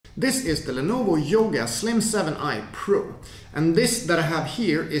This is the Lenovo Yoga Slim 7i Pro, and this that I have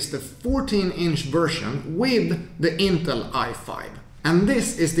here is the 14-inch version with the Intel i5. And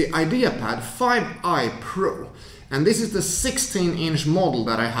this is the Ideapad 5i Pro, and this is the 16-inch model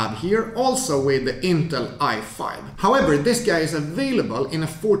that I have here, also with the Intel i5. However, this guy is available in a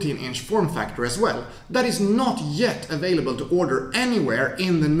 14-inch form factor as well, that is not yet available to order anywhere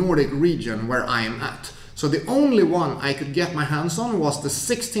in the Nordic region where I am at. So the only one I could get my hands on was the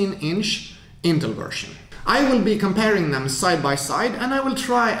 16-inch Intel version. I will be comparing them side by side, and I will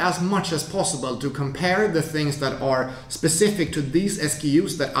try as much as possible to compare the things that are specific to these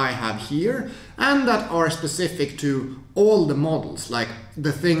SKUs that I have here and that are specific to all the models, like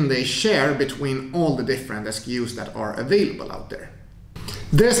the thing they share between all the different SKUs that are available out there.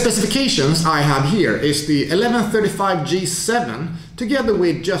 The specifications I have here is the 1135G7 together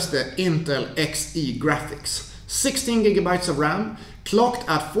with just the Intel Xe graphics. 16 GB of RAM, clocked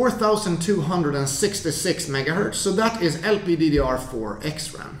at 4266 MHz, so that is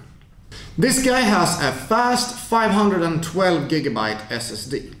LPDDR4X RAM. This guy has a fast 512 GB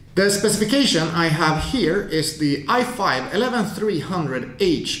SSD. The specification I have here is the i5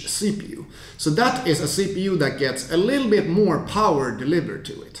 11300H CPU. So that is a CPU that gets a little bit more power delivered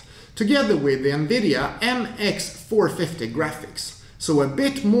to it, together with the NVIDIA MX450 graphics. So a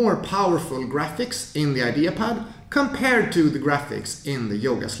bit more powerful graphics in the Ideapad compared to the graphics in the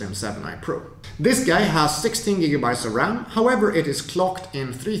Yoga Slim 7i Pro. This guy has 16 GB of RAM, however it is clocked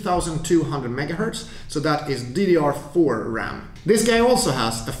in 3200 MHz, so that is DDR4 RAM. This guy also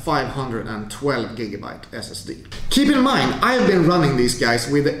has a 512 GB SSD. Keep in mind, I have been running these guys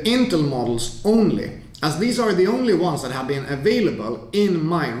with the Intel models only, as these are the only ones that have been available in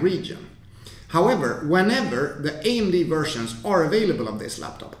my region. However, whenever the AMD versions are available of this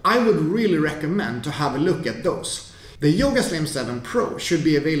laptop, I would really recommend to have a look at those. The Yoga Slim 7 Pro should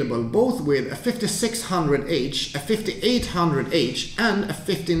be available both with a 5600H, a 5800H and a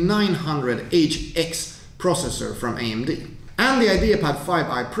 5900HX processor from AMD. And the Ideapad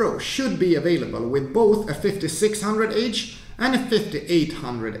 5i Pro should be available with both a 5600H and a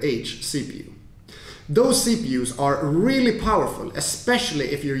 5800H CPU. Those CPUs are really powerful,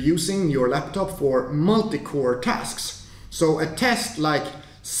 especially if you're using your laptop for multi-core tasks. So a test like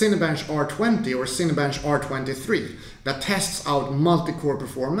Cinebench R20 or Cinebench R23 that tests out multi-core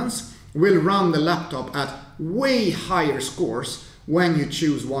performance will run the laptop at way higher scores when you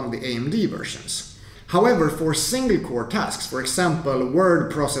choose one of the AMD versions. However, for single-core tasks, for example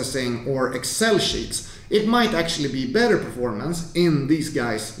word processing or Excel sheets, it might actually be better performance in these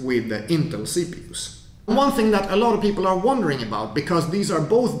guys with the Intel CPUs. One thing that a lot of people are wondering about, because these are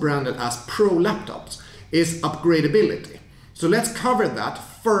both branded as Pro laptops, is upgradeability. So let's cover that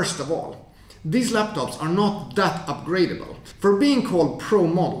first of all. These laptops are not that upgradable. For being called Pro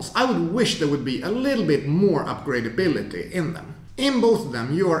models, I would wish there would be a little bit more upgradeability in them. In both of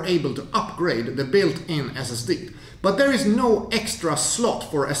them you are able to upgrade the built-in SSD, but there is no extra slot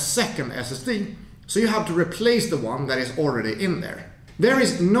for a second SSD, so you have to replace the one that is already in there. There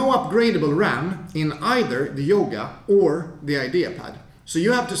is no upgradable RAM in either the Yoga or the Ideapad, so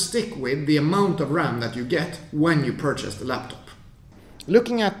you have to stick with the amount of RAM that you get when you purchase the laptop.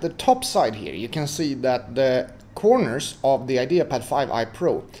 Looking at the top side here, you can see that the corners of the Ideapad 5i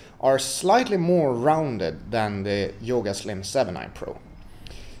Pro are slightly more rounded than the Yoga Slim 7i Pro.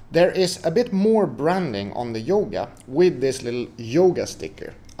 There is a bit more branding on the Yoga with this little Yoga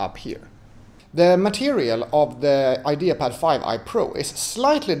sticker up here. The material of the Ideapad 5i Pro is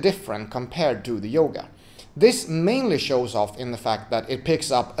slightly different compared to the Yoga. This mainly shows off in the fact that it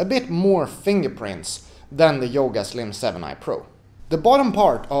picks up a bit more fingerprints than the Yoga Slim 7i Pro. The bottom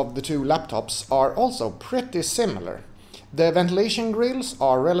part of the two laptops are also pretty similar. The ventilation grills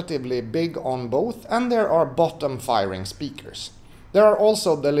are relatively big on both, and there are bottom firing speakers. There are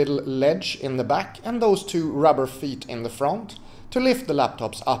also the little ledge in the back and those two rubber feet in the front to lift the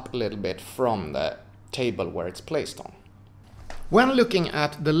laptops up a little bit from the table where it's placed on. When looking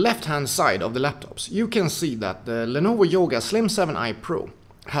at the left-hand side of the laptops, you can see that the Lenovo Yoga Slim 7i Pro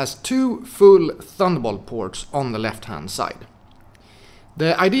has two full Thunderbolt ports on the left-hand side.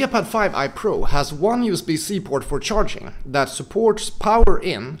 The Ideapad 5i Pro has one USB-C port for charging that supports power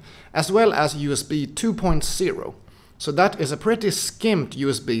in as well as USB 2.0. So that is a pretty skimped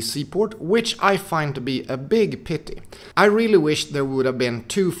USB-C port, which I find to be a big pity. I really wish there would have been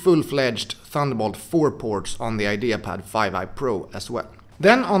two full-fledged Thunderbolt 4 ports on the Ideapad 5i Pro as well.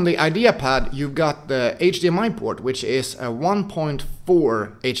 Then on the Ideapad you've got the HDMI port, which is a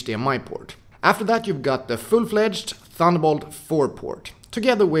 1.4 HDMI port. After that you've got the full-fledged Thunderbolt 4 port,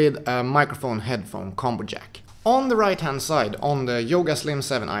 together with a microphone headphone combo jack. On the right hand side, on the Yoga Slim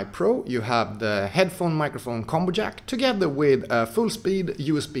 7i Pro, you have the headphone microphone combo jack together with a full speed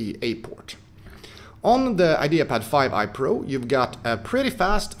USB-A port. On the Ideapad 5i Pro, you've got a pretty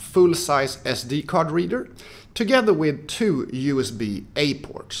fast full-size SD card reader together with 2 USB-A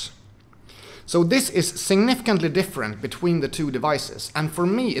ports. So this is significantly different between the two devices, and for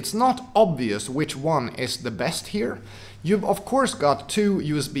me it's not obvious which one is the best here. You've of course got 2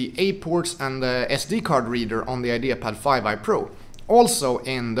 USB-A ports and the SD card reader on the Ideapad 5i Pro, also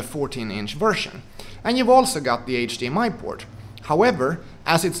in the 14-inch version. And you've also got the HDMI port. However,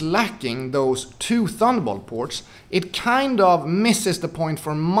 as it's lacking those 2 Thunderbolt ports, it kind of misses the point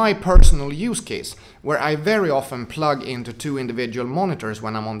for my personal use case, where I very often plug into 2 individual monitors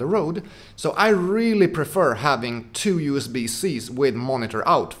when I'm on the road, so I really prefer having 2 USB-Cs with monitor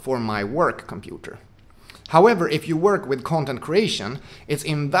out for my work computer. However, if you work with content creation, it's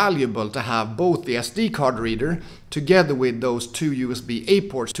invaluable to have both the SD card reader together with those 2 USB-A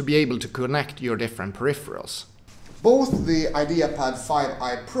ports to be able to connect your different peripherals. Both the Ideapad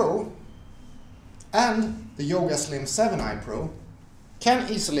 5i Pro and the Yoga Slim 7i Pro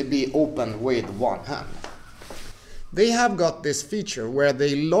can easily be opened with one hand. They have got this feature where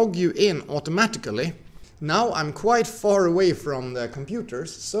they log you in automatically. Now I'm quite far away from the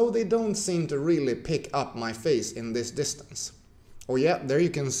computers, so they don't seem to really pick up my face in this distance. Oh yeah, there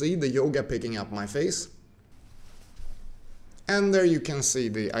you can see the Yoga picking up my face. And there you can see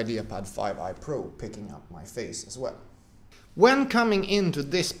the Ideapad 5i Pro picking up my face as well. When coming into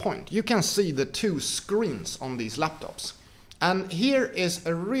this point, you can see the 2 screens on these laptops. And here is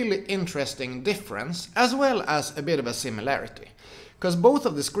a really interesting difference, as well as a bit of a similarity. Because both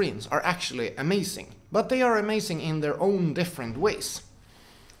of the screens are actually amazing, but they are amazing in their own different ways.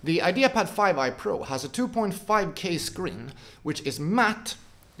 The Ideapad 5i Pro has a 2.5K screen, which is matte,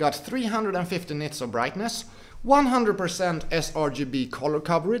 got 350 nits of brightness, 100% sRGB color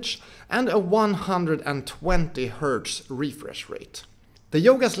coverage, and a 120 Hz refresh rate. The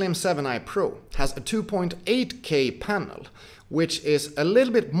Yoga Slim 7i Pro has a 2.8K panel, which is a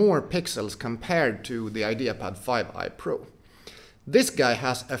little bit more pixels compared to the Ideapad 5i Pro. This guy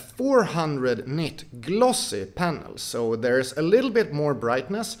has a 400 nit glossy panel, so there's a little bit more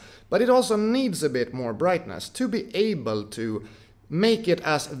brightness, but it also needs a bit more brightness to be able to make it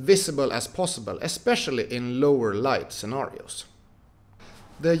as visible as possible, especially in lower light scenarios.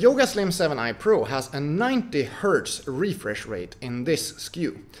 The Yoga Slim 7i Pro has a 90 Hz refresh rate in this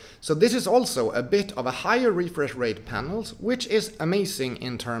SKU, so this is also a bit of a higher refresh rate panel, which is amazing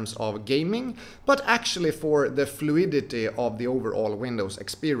in terms of gaming, but actually for the fluidity of the overall Windows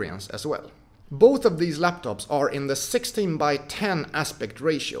experience as well. Both of these laptops are in the 16:10 aspect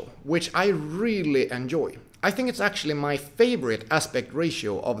ratio, which I really enjoy. I think it's actually my favorite aspect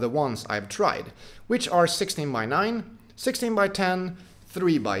ratio of the ones I've tried, which are 16:9, 16:10,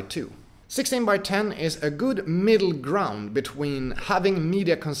 3:2. 16:10 is a good middle ground between having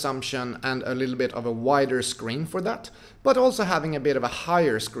media consumption and a little bit of a wider screen for that, but also having a bit of a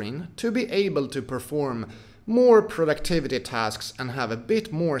higher screen to be able to perform more productivity tasks and have a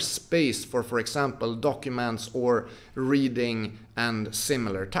bit more space for example, documents or reading and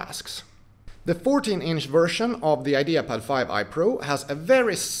similar tasks. The 14-inch version of the Ideapad 5i Pro has a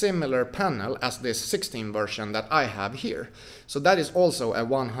very similar panel as this 16 version that I have here. So that is also a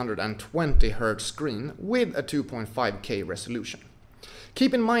 120 Hz screen with a 2.5K resolution.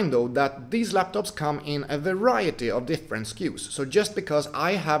 Keep in mind though that these laptops come in a variety of different SKUs, so just because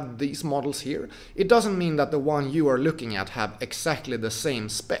I have these models here, it doesn't mean that the one you are looking at have exactly the same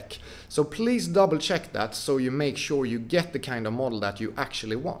spec. So please double check that so you make sure you get the kind of model that you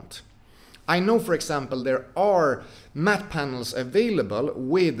actually want. I know, for example, there are matte panels available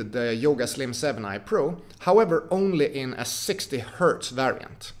with the Yoga Slim 7i Pro, however only in a 60 Hz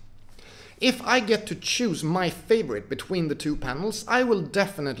variant. If I get to choose my favorite between the 2 panels, I will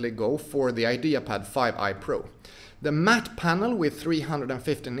definitely go for the Ideapad 5i Pro. The matte panel with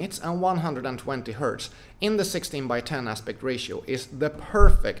 350 nits and 120 Hz in the 16:10 aspect ratio is the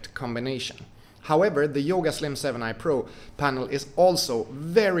perfect combination. However, the Yoga Slim 7i Pro panel is also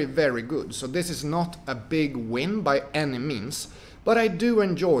very, very good, so this is not a big win by any means, but I do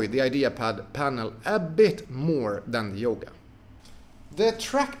enjoy the Ideapad panel a bit more than the Yoga. The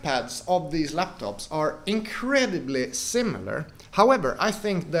trackpads of these laptops are incredibly similar. However, I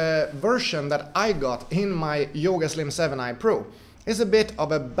think the version that I got in my Yoga Slim 7i Pro is a bit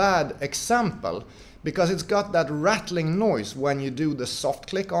of a bad example because it's got that rattling noise when you do the soft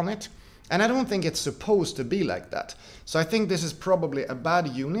click on it. And I don't think it's supposed to be like that. So I think this is probably a bad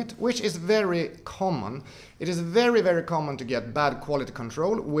unit, which is very common. It is very, very common to get bad quality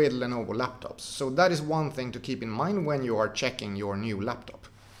control with Lenovo laptops. So that is one thing to keep in mind when you are checking your new laptop.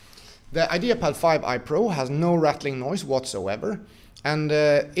 The Ideapad 5i Pro has no rattling noise whatsoever. And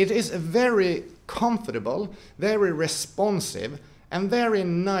it is a very comfortable, very responsive, and very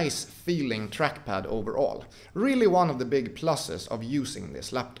nice feeling trackpad overall. Really one of the big pluses of using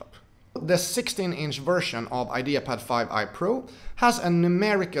this laptop. The 16-inch version of Ideapad 5i Pro has a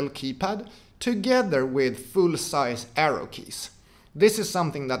numerical keypad together with full-size arrow keys. This is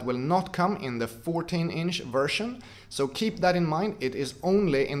something that will not come in the 14-inch version, so keep that in mind. It is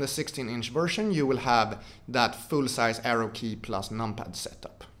only in the 16-inch version you will have that full-size arrow key plus numpad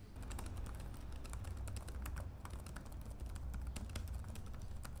setup.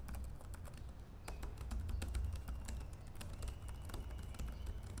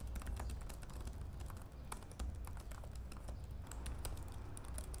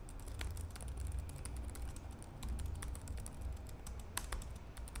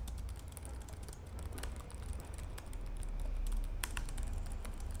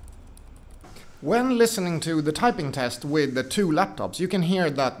 When listening to the typing test with the two laptops, you can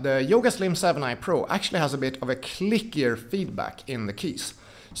hear that the Yoga Slim 7i Pro actually has a bit of a clickier feedback in the keys.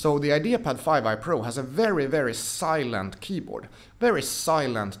 So the Ideapad 5i Pro has a very, very silent keyboard, very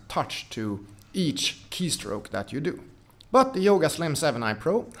silent touch to each keystroke that you do. But the Yoga Slim 7i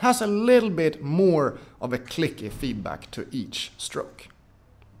Pro has a little bit more of a clicky feedback to each stroke.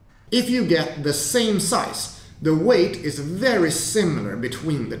 If you get the same size, the weight is very similar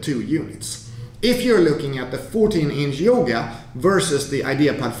between the two units. If you're looking at the 14-inch Yoga versus the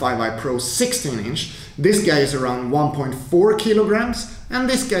Ideapad 5i Pro 16-inch, this guy is around 1.4 kilograms and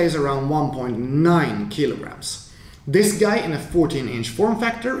this guy is around 1.9 kilograms. This guy in a 14-inch form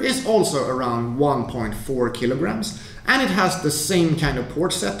factor is also around 1.4 kilograms and it has the same kind of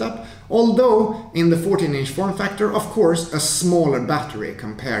port setup, although in the 14-inch form factor, of course, a smaller battery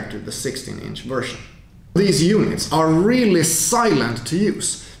compared to the 16-inch version. These units are really silent to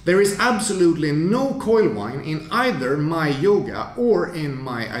use. There is absolutely no coil whine in either my Yoga or in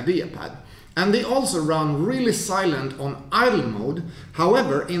my Ideapad. And they also run really silent on idle mode.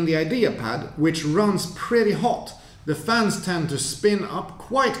 However, in the Ideapad, which runs pretty hot, the fans tend to spin up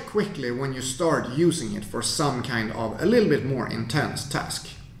quite quickly when you start using it for some kind of a little bit more intense task.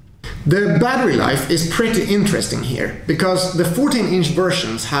 The battery life is pretty interesting here, because the 14-inch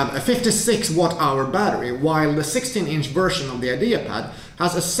versions have a 56 watt-hour battery, while the 16-inch version of the Ideapad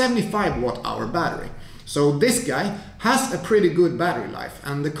has a 75 watt-hour battery. So this guy has a pretty good battery life,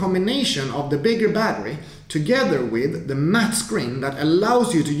 and the combination of the bigger battery together with the matte screen that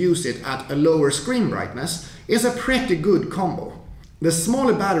allows you to use it at a lower screen brightness is a pretty good combo. The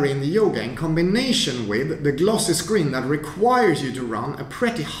smaller battery in the Yoga in combination with the glossy screen that requires you to run a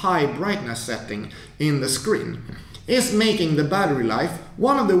pretty high brightness setting in the screen is making the battery life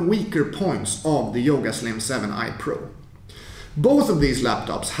one of the weaker points of the Yoga Slim 7i Pro. Both of these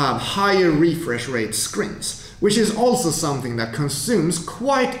laptops have higher refresh rate screens, which is also something that consumes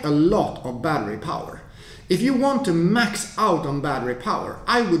quite a lot of battery power. If you want to max out on battery power,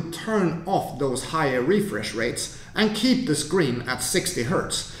 I would turn off those higher refresh rates and keep the screen at 60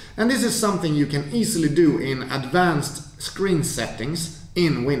 Hz. And this is something you can easily do in advanced screen settings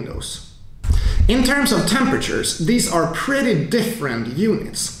in Windows. In terms of temperatures, these are pretty different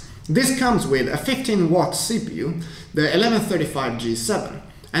units. This comes with a 15 watt CPU, the 1135G7,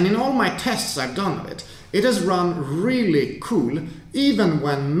 and in all my tests I've done of it, it has run really cool even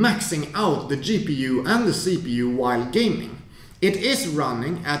when maxing out the GPU and the CPU while gaming. It is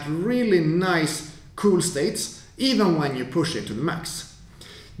running at really nice cool states even when you push it to the max.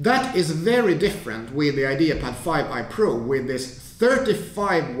 That is very different with the Ideapad 5i Pro with this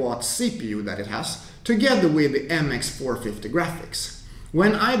 35 watt CPU that it has together with the MX450 graphics.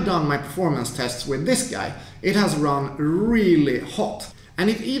 When I've done my performance tests with this guy, it has run really hot. And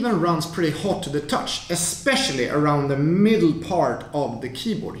it even runs pretty hot to the touch, especially around the middle part of the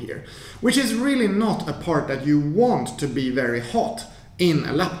keyboard here, which is really not a part that you want to be very hot in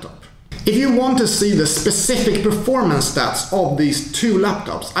a laptop. If you want to see the specific performance stats of these two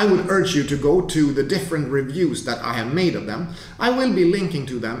laptops, I would urge you to go to the different reviews that I have made of them. I will be linking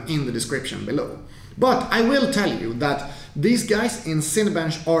to them in the description below. But I will tell you that these guys in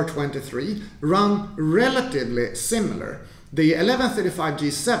Cinebench R23 run relatively similar. The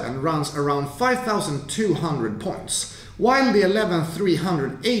 1135G7 runs around 5200 points, while the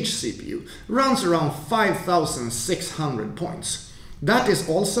 11300H CPU runs around 5600 points. That is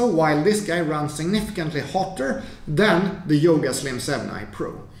also while this guy runs significantly hotter than the Yoga Slim 7i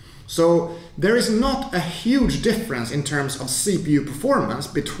Pro. So there is not a huge difference in terms of CPU performance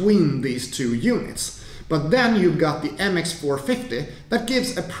between these two units. But then you've got the MX450 that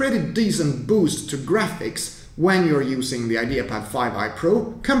gives a pretty decent boost to graphics when you're using the Ideapad 5i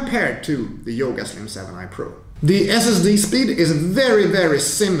Pro compared to the Yoga Slim 7i Pro. The SSD speed is very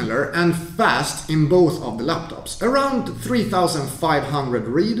similar and fast in both of the laptops, around 3500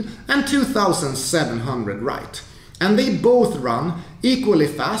 read and 2700 write. And they both run equally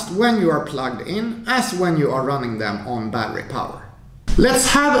fast when you are plugged in as when you are running them on battery power. Let's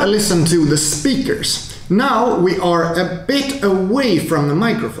have a listen to the speakers. Now we are a bit away from the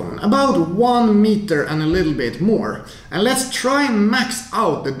microphone, about 1 meter and a little bit more. And let's try and max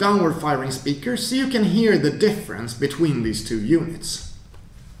out the downward firing speakers so you can hear the difference between these two units.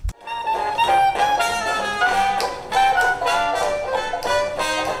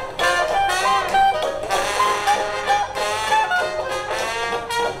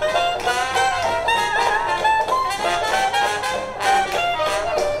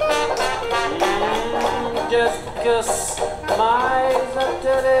 Just because my eyes are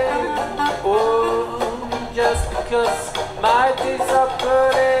dirty, oh, just because my teeth are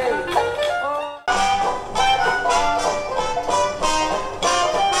pretty.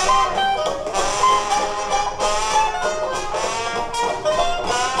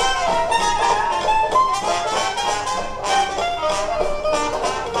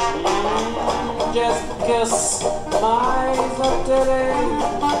 Just because my eyes are dirty,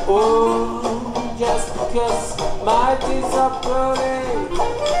 oh, just because my teeth are pretty.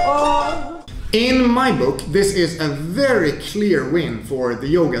 Oh. In my book, this is a very clear win for the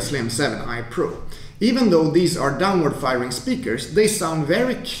Yoga Slim 7i Pro. Even though these are downward firing speakers, they sound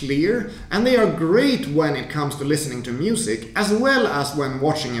very clear and they are great when it comes to listening to music as well as when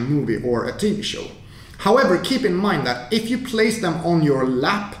watching a movie or a TV show. However, keep in mind that if you place them on your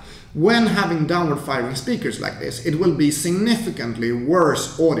lap when having downward firing speakers like this, it will be significantly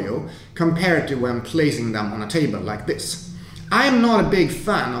worse audio compared to when placing them on a table like this. I am not a big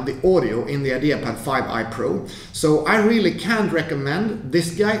fan of the audio in the Ideapad 5i Pro, so I really can't recommend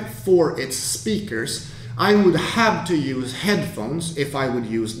this guy for its speakers. I would have to use headphones if I would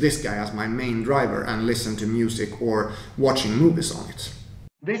use this guy as my main driver and listen to music or watching movies on it.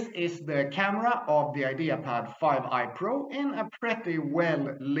 This is the camera of the Ideapad 5i Pro in a pretty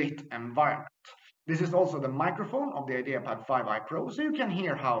well lit environment. This is also the microphone of the Ideapad 5i Pro, so you can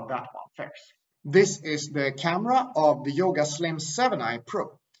hear how that one fares. This is the camera of the Yoga Slim 7i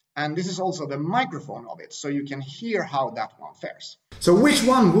Pro, and this is also the microphone of it, so you can hear how that one fares. So which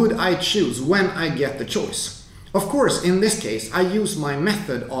one would I choose when I get the choice? Of course, in this case, I use my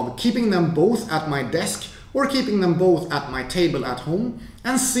method of keeping them both at my desk or keeping them both at my table at home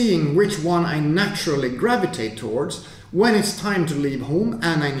and seeing which one I naturally gravitate towards when it's time to leave home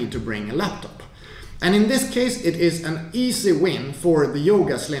and I need to bring a laptop. And in this case, it is an easy win for the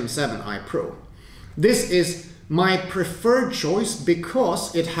Yoga Slim 7i Pro. This is my preferred choice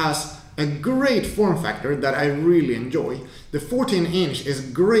because it has a great form factor that I really enjoy. The 14-inch is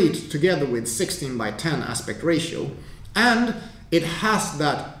great together with 16:10 aspect ratio, and it has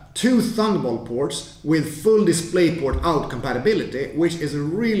that 2 Thunderbolt ports with full DisplayPort out compatibility, which is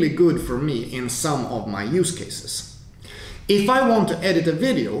really good for me in some of my use cases. If I want to edit a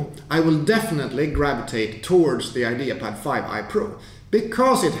video, I will definitely gravitate towards the Ideapad 5i Pro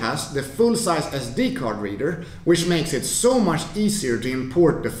because it has the full-size SD card reader, which makes it so much easier to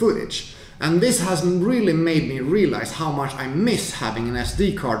import the footage. And this has really made me realize how much I miss having an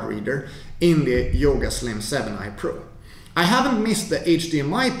SD card reader in the Yoga Slim 7i Pro. I haven't missed the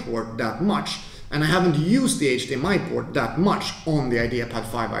HDMI port that much, and I haven't used the HDMI port that much on the Ideapad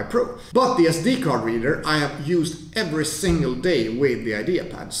 5i Pro. But the SD card reader I have used every single day with the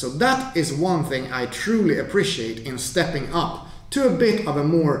Ideapad, so that is one thing I truly appreciate in stepping up to a bit of a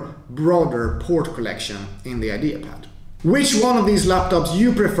more broader port collection in the Ideapad. Which one of these laptops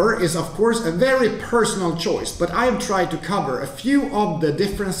you prefer is of course a very personal choice, but I have tried to cover a few of the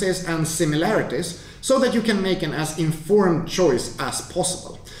differences and similarities so that you can make an as informed choice as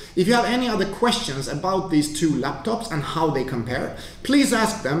possible. If you have any other questions about these two laptops and how they compare, please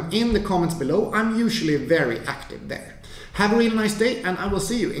ask them in the comments below. I'm usually very active there. Have a really nice day and I will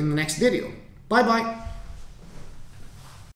see you in the next video. Bye bye!